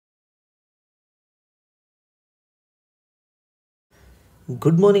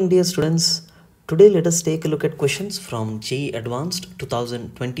Good morning, dear students. Today let us take a look at questions from JEE Advanced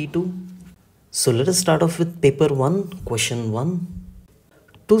 2022. So let us start off with paper 1, question 1.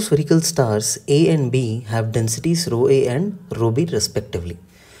 Two spherical stars A and B have densities rho A and rho B respectively.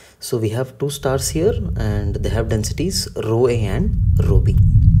 So we have two stars here and they have densities rho A and rho B.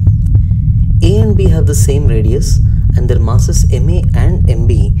 A and B have the same radius and their masses MA and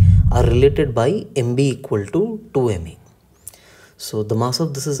MB are related by MB equal to 2MA. So the mass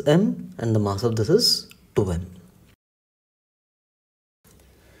of this is M and the mass of this is 2M.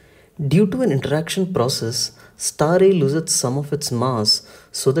 Due to an interaction process, star A loses some of its mass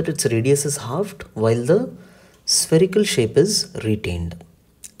so that its radius is halved while the spherical shape is retained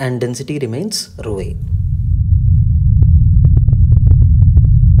and density remains rho A.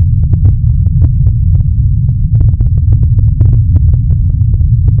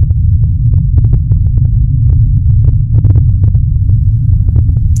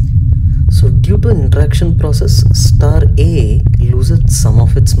 Due to an interaction process, star A loses some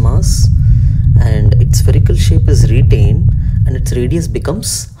of its mass and its spherical shape is retained and its radius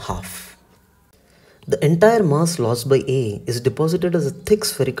becomes half. The entire mass lost by A is deposited as a thick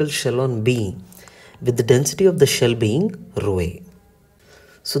spherical shell on B with the density of the shell being rho A.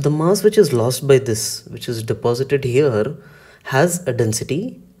 So the mass which is lost by this, which is deposited here, has a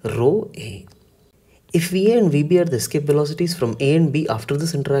density rho A. If VA and VB are the escape velocities from A and B after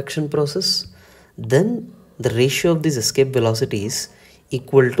this interaction process, then the ratio of these escape velocities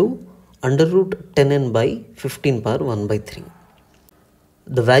equal to under root 10n by 15 power 1 by 3.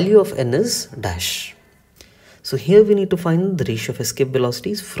 The value of n is dash. So here we need to find the ratio of escape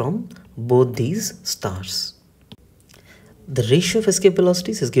velocities from both these stars. The ratio of escape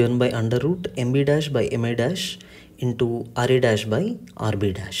velocities is given by under root mb dash by ma dash into ra dash by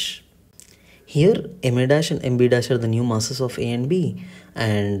rb dash. Here, MA dash and MB dash are the new masses of A and B,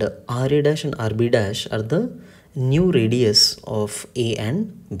 and RA dash and RB dash are the new radius of A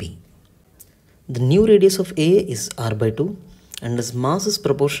and B. The new radius of A is R by 2, and as mass is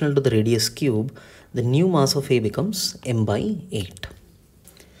proportional to the radius cube, the new mass of A becomes M by 8.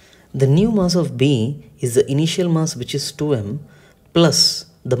 The new mass of B is the initial mass, which is 2M, plus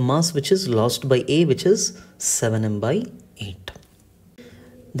the mass which is lost by A, which is 7M by 8.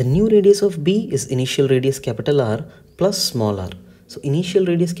 The new radius of B is initial radius capital R plus small r. So initial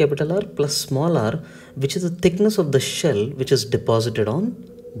radius capital R plus small r, which is the thickness of the shell which is deposited on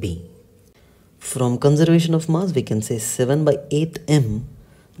B. From conservation of mass, we can say 7 by 8 m,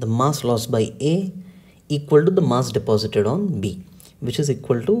 the mass lost by A, equal to the mass deposited on B, which is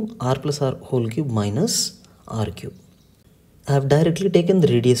equal to r plus r whole cube minus r cube. I have directly taken the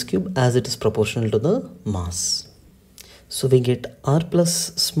radius cube as it is proportional to the mass. So we get r plus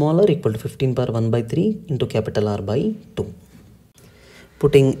small r equal to 15 power 1 by 3 into capital R by 2.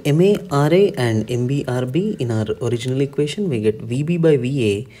 Putting MA, RA and MB, RB in our original equation, we get VB by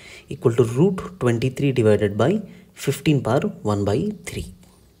VA equal to root 23 divided by 15 power 1 by 3.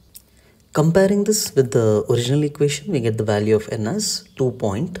 Comparing this with the original equation, we get the value of n as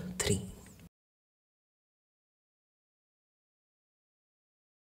 2.3.